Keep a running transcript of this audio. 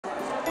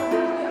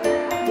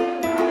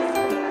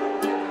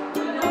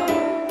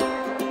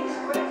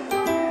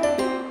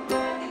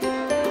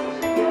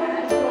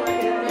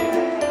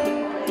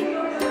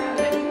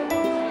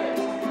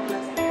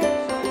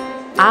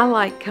I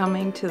like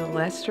coming to the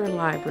Leicester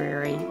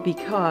Library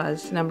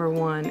because, number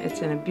one,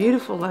 it's in a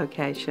beautiful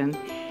location,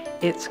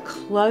 it's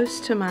close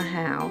to my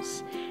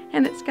house,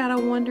 and it's got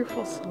a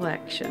wonderful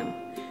selection.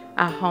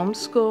 I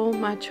homeschool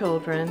my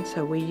children,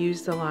 so we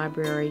use the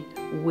library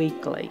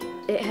weekly.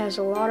 It has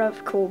a lot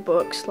of cool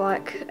books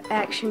like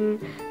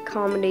action,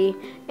 comedy,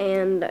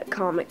 and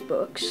comic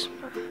books.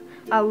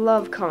 I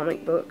love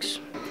comic books.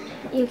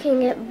 You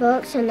can get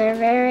books and they're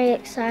very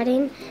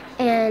exciting,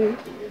 and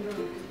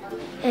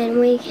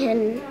we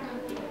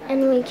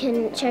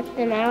can check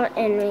them out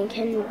and we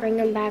can bring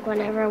them back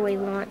whenever we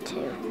want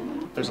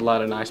to. There's a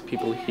lot of nice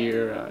people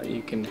here.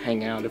 You can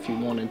hang out if you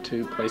wanted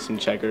to, play some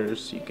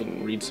checkers, you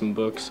can read some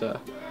books.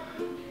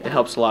 It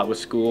helps a lot with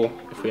school.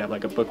 If we have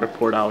like a book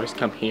report, I always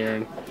come here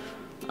and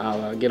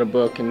I'll get a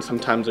book, and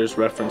sometimes there's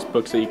reference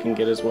books that you can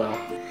get as well.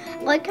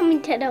 I like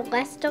coming to the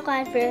Leicester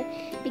Library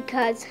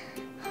because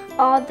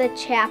all the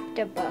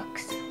chapter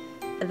books.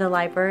 The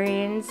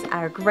librarians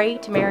are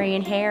great, Mary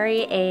and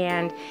Harry,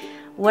 and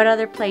what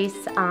other place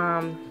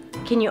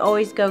can you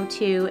always go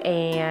to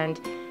and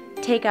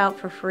take out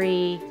for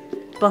free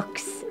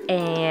books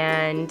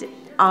and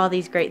all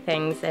these great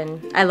things,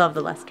 and I love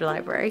the Leicester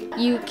Library.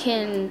 You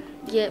can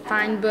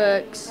find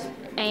books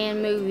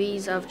and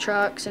movies of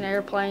trucks and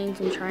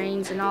airplanes and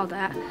trains and all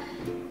that.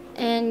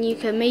 And you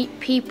can meet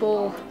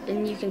people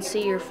and you can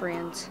see your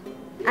friends.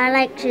 I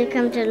like to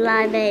come to the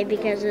library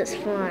because it's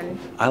fun.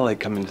 I like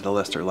coming to the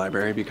Leicester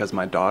Library because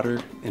my daughter,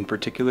 in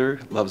particular,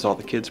 loves all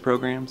the kids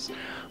programs.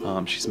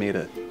 She's made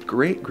a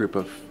great group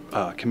of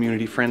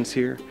community friends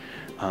here,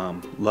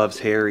 loves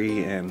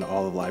Harry and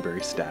all the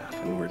library staff,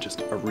 and we're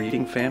just a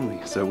reading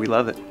family, so we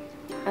love it.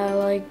 I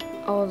like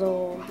all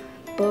the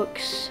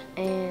books,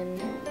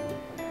 and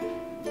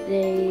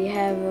they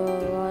have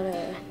a lot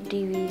of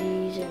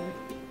DVDs and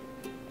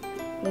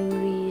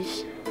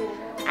movies.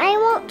 I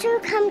want to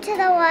come to the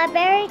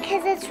library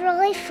because it's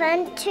really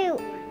fun to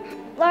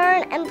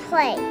learn and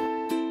play.